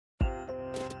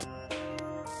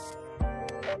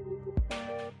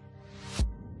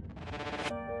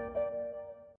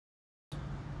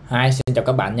Hi, xin chào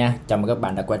các bạn nha. Chào mừng các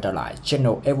bạn đã quay trở lại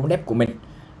channel Dev của mình.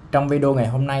 Trong video ngày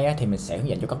hôm nay thì mình sẽ hướng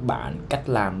dẫn cho các bạn cách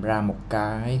làm ra một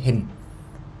cái hình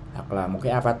hoặc là một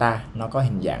cái avatar nó có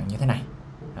hình dạng như thế này.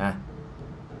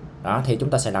 Đó thì chúng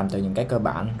ta sẽ làm từ những cái cơ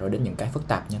bản rồi đến những cái phức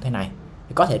tạp như thế này.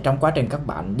 Thì có thể trong quá trình các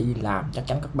bạn đi làm chắc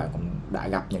chắn các bạn cũng đã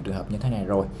gặp những trường hợp như thế này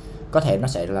rồi. Có thể nó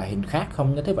sẽ là hình khác,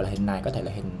 không nhất thiết phải là hình này, có thể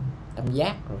là hình tam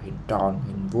giác, rồi hình tròn,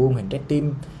 hình vuông, hình trái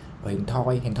tim, rồi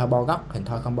hình thoi bo góc, hình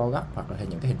thoi không bo góc, hoặc là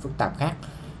những cái hình phức tạp khác.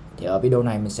 Thì ở video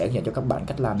này mình sẽ hướng dẫn cho các bạn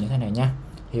cách làm như thế này nha.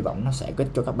 Hy vọng nó sẽ giúp ích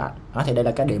cho các bạn. Thì đây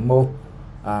là cái demo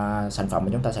sản phẩm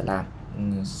mà chúng ta sẽ làm.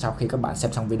 Sau khi các bạn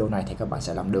xem xong video này thì các bạn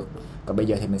sẽ làm được. Còn bây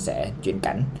giờ thì mình sẽ chuyển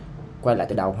cảnh quay lại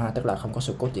từ đầu ha, tức là không có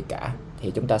sự code gì cả.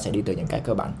 Thì chúng ta sẽ đi từ những cái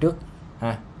cơ bản trước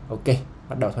ha. Ok,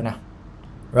 bắt đầu thôi nào.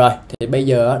 Rồi, thì bây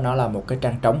giờ nó là một cái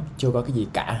trang trống, chưa có cái gì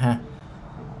cả ha.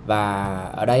 Và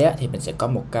ở đây thì mình sẽ có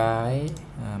một cái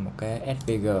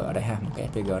SVG ở đây ha, một cái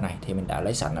SVG này thì mình đã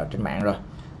lấy sẵn ở trên mạng rồi.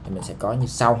 Thì mình sẽ có như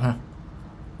sau ha.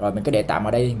 Rồi mình cứ để tạm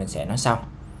ở đây, mình sẽ nói sau.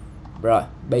 Rồi,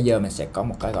 bây giờ mình sẽ có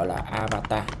một cái gọi là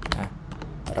avatar ha.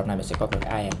 Ở trong này mình sẽ có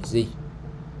cái img.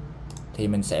 Thì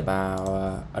mình sẽ vào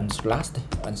unslash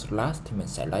thì mình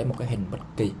sẽ lấy một cái hình bất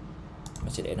kỳ.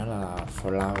 Mình sẽ để nó là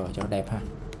flower cho đẹp ha.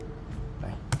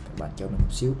 Đây, các bạn cho mình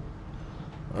một xíu.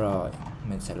 Rồi,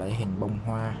 mình sẽ lấy hình bông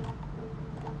hoa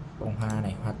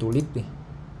này, hoa tulip đi.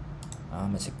 Đó,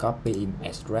 mình sẽ copy image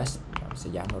address, mình sẽ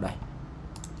dán vào đây.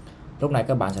 Lúc này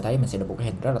các bạn sẽ thấy mình sẽ được một cái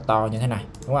hình rất là to như thế này,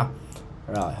 đúng không?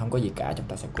 Rồi, không có gì cả, chúng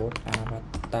ta sẽ code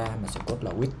avatar, mình sẽ code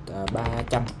là width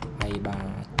 300 hay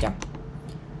 300.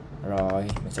 Rồi,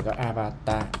 mình sẽ có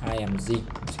avatar img,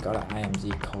 mình sẽ có là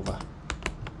img cover.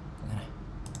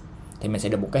 Thì mình sẽ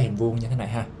được một cái hình vuông như thế này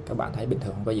ha. Các bạn thấy bình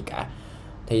thường không có gì cả.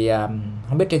 Thì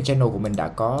không biết trên channel của mình đã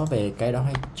có về cái đó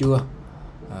hay chưa.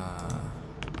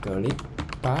 Clip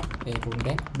path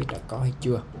biết đã có hay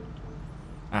chưa.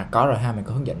 Có rồi ha, mình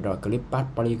có hướng dẫn rồi. Clip path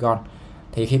polygon.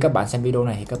 Thì khi các bạn xem video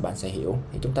này thì các bạn sẽ hiểu.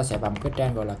 Thì chúng ta sẽ vào một cái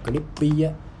trang gọi là Clippy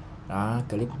á. Đó,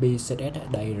 Clippy CSS ở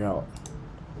đây rồi.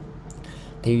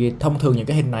 Thì thông thường những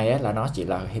cái hình này là nó chỉ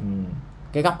là hình,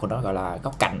 cái góc của nó gọi là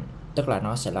góc cạnh, tức là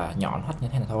nó sẽ là nhọn hoắt như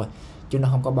thế này thôi, chứ nó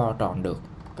không có bo tròn được.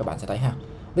 Các bạn sẽ thấy ha.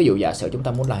 Ví dụ giả sử chúng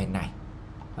ta muốn là hình này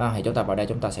thì chúng ta vào đây,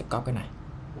 chúng ta sẽ copy cái này.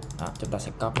 Chúng ta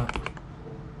sẽ copy nó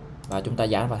và chúng ta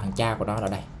dán vào thằng cha của nó ở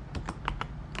đây.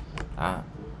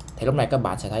 Thì lúc này các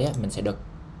bạn sẽ thấy mình sẽ được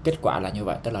kết quả là như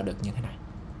vậy, tức là được như thế này.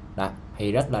 Đó,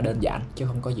 thì rất là đơn giản chứ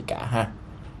không có gì cả ha.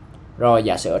 Rồi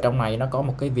giả sử ở trong này nó có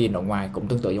một cái viền ở ngoài cũng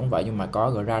tương tự giống vậy nhưng mà có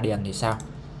gradient thì sao?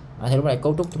 Thì lúc này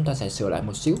cấu trúc chúng ta sẽ sửa lại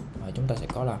một xíu và chúng ta sẽ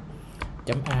có là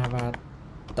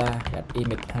 .avatar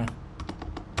image ha.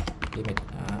 Image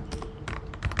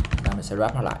và mình sẽ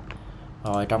wrap nó lại.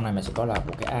 Rồi trong này mình sẽ có là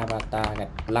một cái avatar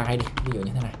line đi, ví dụ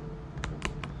như thế này.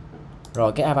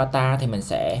 Rồi cái avatar thì mình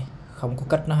sẽ không có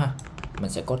cất nó ha. Mình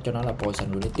sẽ code cho nó là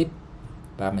position related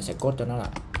và mình sẽ code cho nó là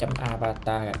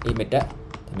 .avatar image á.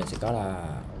 Thì mình sẽ có là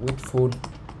width full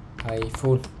hay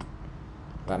full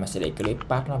và mình sẽ để clip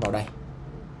path nó vào đây.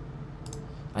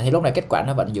 Thì lúc này kết quả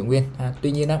nó vẫn giữ nguyên ha.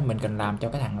 Tuy nhiên mình cần làm cho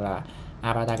cái thằng là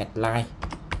avatar line,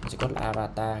 mình sẽ code là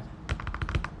avatar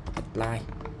line.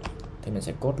 Thì mình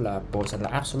sẽ code là position là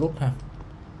absolute ha.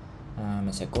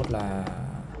 Mình sẽ code là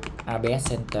ABS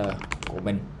center của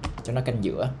mình cho nó canh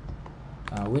giữa,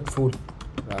 width full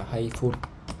và hay full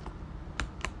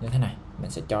như thế này.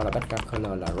 Mình sẽ cho là background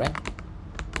color là red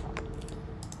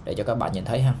để cho các bạn nhìn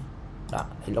thấy ha. Đó,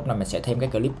 thì lúc này mình sẽ thêm cái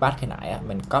clip path khi nãy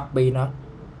mình copy nó,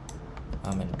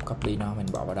 mình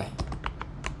bỏ vào đây.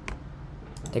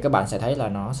 Thì các bạn sẽ thấy là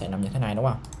nó sẽ nằm như thế này, đúng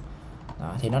không?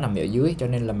 Đó, thì nó nằm ở dưới cho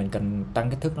nên là mình cần tăng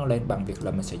kích thước nó lên bằng việc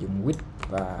là mình sử dụng width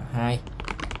và 2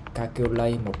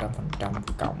 calculate 100%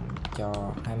 cộng cho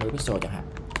 20 pixel chẳng hạn.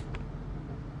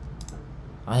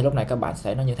 Đó, thì lúc này các bạn sẽ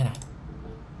thấy nó như thế này.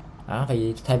 Đó,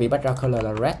 thì thay vì background color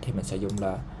là red thì mình sử dụng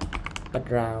là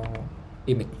background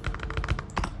image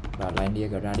và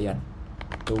linear gradient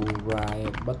to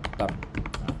right bottom.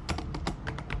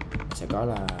 Mình sẽ có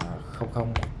là 00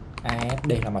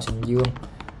 ASD là màu xanh dương,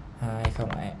 20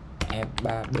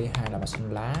 F3B2 là màu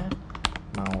xanh lá,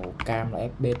 màu cam là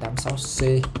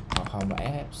FB86C, màu hồng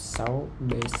là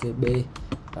F6BCB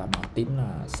và màu tím là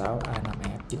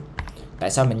 6A5F9.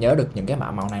 Tại sao mình nhớ được những cái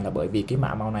mã màu này là bởi vì cái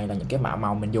mã màu này là những cái mã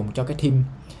màu mình dùng cho cái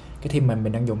theme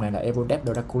mình đang dùng này là Evodev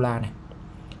Dracula này.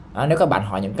 Nếu các bạn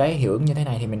hỏi những cái hiệu ứng như thế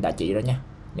này thì mình đã chỉ rồi nha.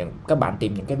 Các bạn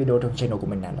tìm những cái video trong channel của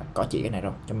mình là có chỉ cái này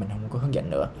rồi, cho mình không có hướng dẫn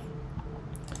nữa.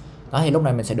 Đó, thì lúc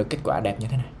này mình sẽ được kết quả đẹp như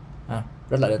thế này.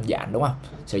 Rất là đơn giản đúng không?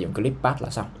 Sử dụng clip path là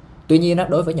xong. Tuy nhiên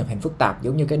đối với những hình phức tạp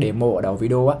giống như cái demo ở đầu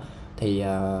video thì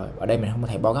ở đây mình không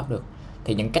thể bo góc được.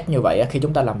 Thì những cách như vậy khi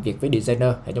chúng ta làm việc với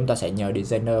designer thì chúng ta sẽ nhờ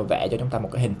designer vẽ cho chúng ta một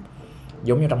cái hình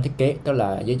giống như trong thiết kế, tức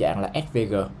là dưới dạng là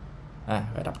SVG,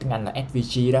 phải đọc tiếng Anh là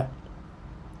SVG đó.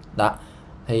 Đó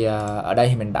thì ở đây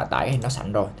thì mình đã tải cái hình nó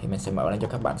sẵn rồi, thì mình sẽ mở lên cho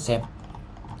các bạn xem.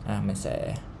 Mình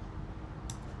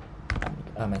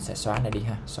sẽ xóa này đi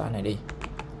ha, xóa này đi,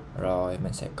 rồi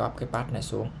mình sẽ copy cái path này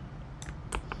xuống,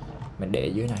 mình để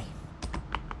dưới này.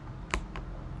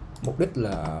 Mục đích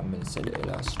là mình sẽ để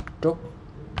là stroke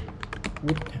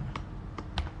width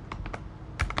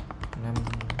 5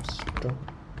 stroke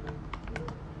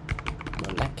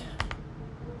black.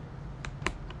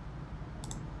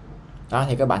 Đó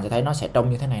thì các bạn sẽ thấy nó sẽ trông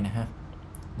như thế này nè ha,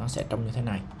 nó sẽ trông như thế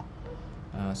này.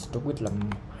 Stroke width là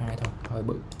 2 thôi, hơi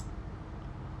bự,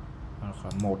 hoặc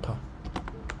là 1 thôi.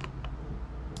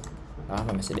 Đó,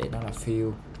 và mình sẽ để nó là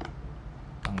fill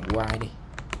bằng Y đi.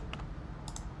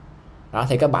 Đó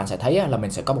thì các bạn sẽ thấy là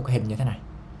mình sẽ có một cái hình như thế này.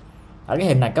 Ở cái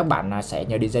hình này các bạn sẽ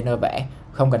nhờ designer vẽ,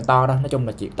 không cần to đâu, nói chung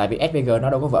là chỉ tại vì SVG nó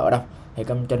đâu có vỡ đâu, thì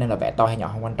cho nên là vẽ to hay nhỏ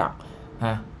không quan trọng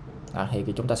ha. Đó, thì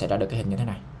chúng ta sẽ ra được cái hình như thế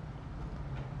này.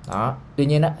 Đó, tuy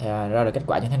nhiên ra được kết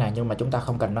quả như thế này, nhưng mà chúng ta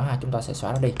không cần nó ha, chúng ta sẽ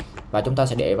xóa nó đi và chúng ta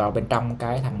sẽ để vào bên trong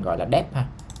cái thằng gọi là depth ha.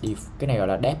 Cái này gọi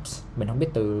là depth, mình không biết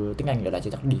từ tiếng Anh gọi là chữ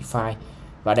tắt define,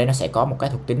 và đây nó sẽ có một cái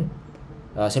thuộc tính,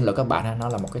 xin lỗi các bạn ha, nó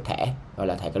là một cái thẻ gọi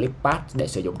là thẻ clip path để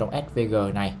sử dụng trong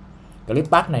SVG này. Clip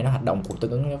path này nó hoạt động cũng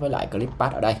tương ứng với lại clip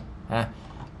path ở đây ha.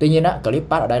 Tuy nhiên clip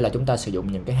path ở đây là chúng ta sử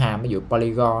dụng những cái hàm ví dụ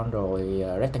polygon rồi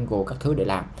rectangle các thứ để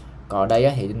làm, còn ở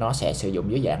đây thì nó sẽ sử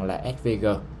dụng dưới dạng là SVG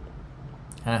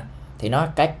ha. Thì nó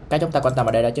cái chúng ta quan tâm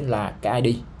ở đây đó chính là cái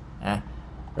ID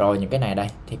rồi những cái này đây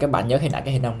thì các bạn nhớ khi nãy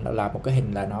cái hình không, đó là một cái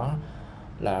hình là nó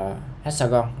là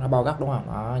hexagon, nó bao góc đúng không,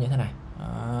 đó, như thế này.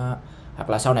 Đó. Hoặc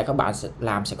là sau này các bạn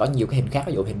sẽ có nhiều cái hình khác,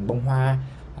 ví dụ hình bông hoa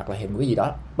hoặc là hình cái gì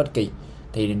đó bất kỳ,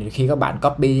 thì khi các bạn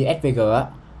copy SVG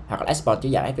hoặc là export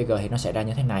dưới dạng SVG thì nó sẽ ra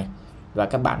như thế này. Và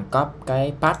các bạn copy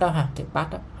cái path đó ha, cái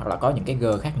path đó, hoặc là có những cái G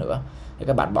khác nữa thì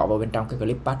các bạn bỏ vào bên trong cái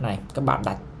clip path này, các bạn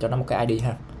đặt cho nó một cái ID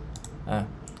ha.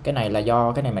 Cái này là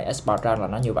do cái này mà export ra là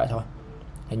nó như vậy thôi,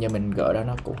 hình như mình gỡ đó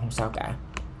nó cũng không sao cả.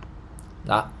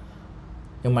 Đó,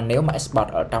 nhưng mà nếu mà export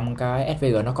ở trong cái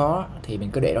SVG nó có thì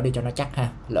mình cứ để nó đi cho nó chắc ha,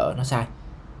 lỡ nó sai.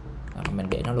 Đó, mình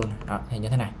để nó luôn. Đó, thì như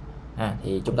thế này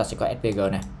thì chúng ta sẽ có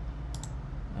SVG này.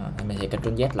 Mình sẽ Ctrl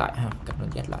Z lại ha,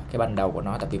 Ctrl Z lại cái ban đầu của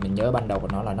nó, tại vì mình nhớ ban đầu của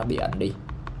nó là nó bị ẩn đi,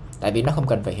 tại vì nó không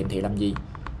cần phải hiển thị làm gì,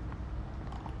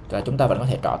 và chúng ta vẫn có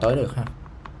thể trỏ tới được ha.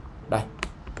 Đây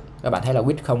các bạn thấy là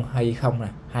width 0 hay 0 này,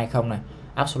 20 này,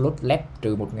 absolute left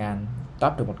trừ 1000,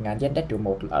 top trừ 1000, z trừ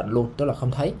 1 ẩn luôn, tức là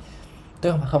không thấy,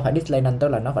 tức không phải display none, tức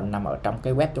là nó vẫn nằm ở trong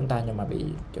cái web chúng ta nhưng mà bị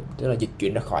tức là dịch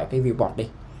chuyển ra khỏi cái viewport đi.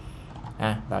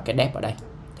 Và cái depth ở đây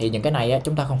thì những cái này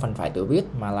chúng ta không cần phải tự viết,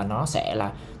 mà là nó sẽ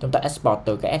là chúng ta export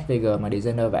từ cái SVG mà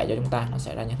designer vẽ cho chúng ta, nó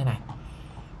sẽ ra như thế này.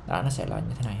 Đó, nó sẽ là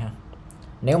như thế này ha.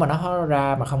 Nếu mà nó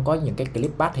ra mà không có những cái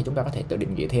clip path thì chúng ta có thể tự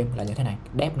định nghĩa thêm là như thế này,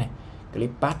 depth này, clip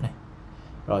path này,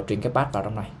 rồi truyền cái path vào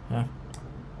trong này ha.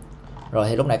 Rồi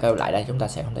thì lúc này quay lại đây chúng ta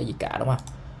sẽ không thấy gì cả đúng không?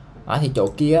 Đó, thì chỗ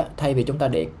kia thay vì chúng ta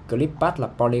để clip path là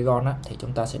polygon thì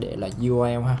chúng ta sẽ để là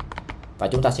URL ha, và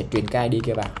chúng ta sẽ truyền cái ID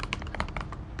kia vào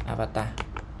avatar.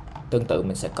 Tương tự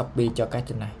mình sẽ copy cho cái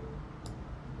trên này.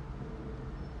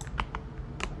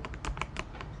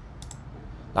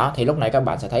 Đó thì lúc này các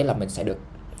bạn sẽ thấy là mình sẽ được,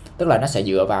 tức là nó sẽ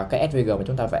dựa vào cái SVG mà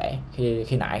chúng ta vẽ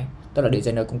khi nãy, tức là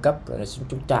designer cung cấp,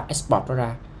 chúng ta export nó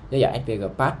ra với dạng SVG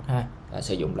path ha, là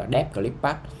sử dụng là depth clip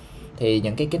path. Thì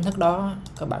những cái kiến thức đó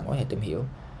các bạn có thể tìm hiểu.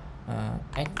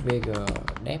 SVG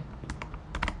depth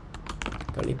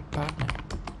clip path này.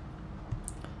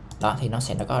 Đó thì nó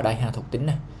sẽ có ở đây ha, thuộc tính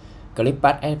này. Clip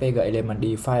path SVG element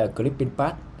define a clipping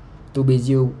path to be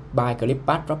used by clip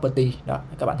path property. Đó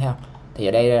các bạn thấy không? Thì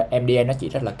ở đây MDN nó chỉ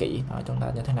rất là kỹ. Đó, chúng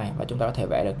ta như thế này và chúng ta có thể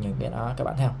vẽ được những cái đó, các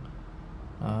bạn thấy không?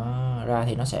 Đó, ra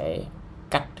thì nó sẽ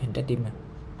cắt hình trái tim này.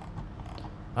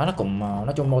 Đó, nó cũng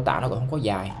nói chung mô tả nó cũng không có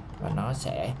dài, và nó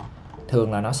sẽ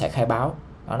thường là nó sẽ khai báo.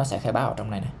 Đó, nó sẽ khai báo ở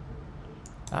trong này này.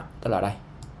 Đó, tức là đây.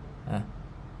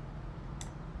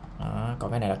 Đó,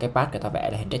 còn cái này là cái path người ta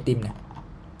vẽ là hình trái tim này.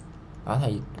 Đó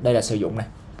thì đây là sử dụng này.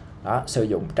 Đó, sử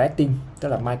dụng trái tim tức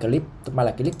là my clip,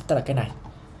 tức là cái này.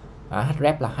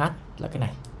 Href là h là cái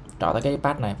này. Trỏ tới cái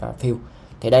path này và fill.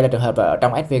 Thì đây là trường hợp ở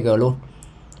trong SVG luôn.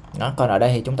 Đó, còn ở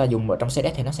đây thì chúng ta dùng ở trong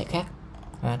CSS thì nó sẽ khác.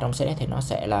 Trong CSS thì nó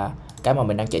sẽ là cái mà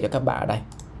mình đang chỉ cho các bạn ở đây.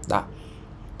 Đó.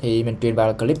 Thì mình truyền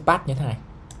vào clip path như thế này.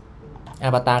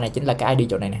 Avatar này chính là cái ID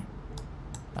chỗ này nè.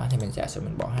 Đó thì mình giả sử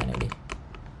mình bỏ hai này đi.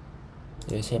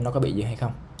 Để xem nó có bị gì hay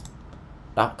không.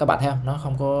 Đó các bạn thấy không,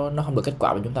 nó không được kết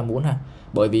quả mà chúng ta muốn ha.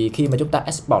 Bởi vì khi mà chúng ta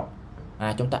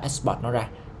export nó ra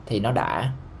thì nó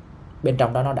đã bên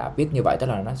trong đó nó đã viết như vậy, tức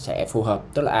là nó sẽ phù hợp,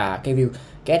 tức là cái view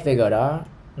cái SVG đó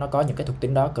nó có những cái thuộc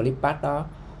tính đó, clip path đó,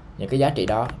 những cái giá trị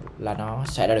đó là nó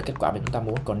sẽ ra được kết quả mà chúng ta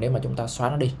muốn. Còn nếu mà chúng ta xóa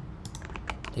nó đi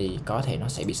thì có thể nó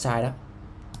sẽ bị sai đó.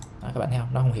 Các bạn thấy không,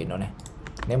 nó không hiện nữa này.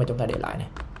 Nếu mà chúng ta để lại này,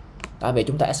 tại vì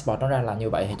chúng ta export nó ra là như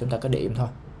vậy thì chúng ta cứ để im thôi,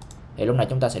 thì lúc này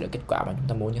chúng ta sẽ được kết quả mà chúng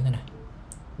ta muốn như thế này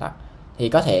đó. Thì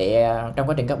có thể trong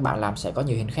quá trình các bạn làm sẽ có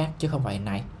nhiều hình khác chứ không phải hình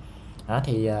này đó.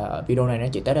 Thì ở video này nó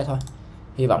chỉ tới đây thôi,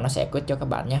 hy vọng nó sẽ có ích cho các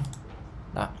bạn nhé.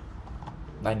 Đó,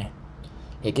 đây nè,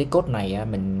 thì cái code này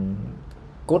mình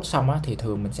code xong thì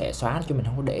thường mình sẽ xóa chứ mình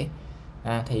không có để.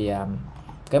 Thì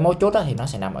cái mấu chốt thì nó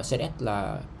sẽ nằm ở CSS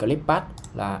là clip path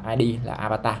là ID là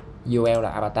avatar, URL là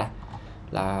avatar,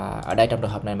 là ở đây trong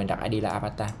trường hợp này mình đặt ID là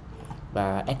avatar,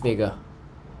 và SVG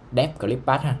def clip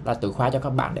path là từ khóa cho các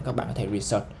bạn để các bạn có thể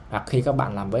research, hoặc khi các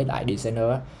bạn làm với lại designer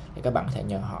thì các bạn có thể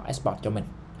nhờ họ export cho mình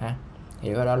thì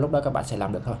lúc đó các bạn sẽ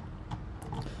làm được thôi.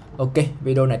 Ok,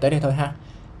 video này tới đây thôi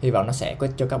hy vọng nó sẽ có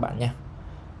ích cho các bạn nha.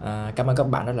 Cảm ơn các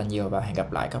bạn rất là nhiều và hẹn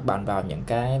gặp lại các bạn vào những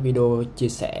cái video chia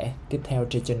sẻ tiếp theo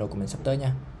trên channel của mình sắp tới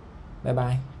nha. Bye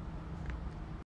bye.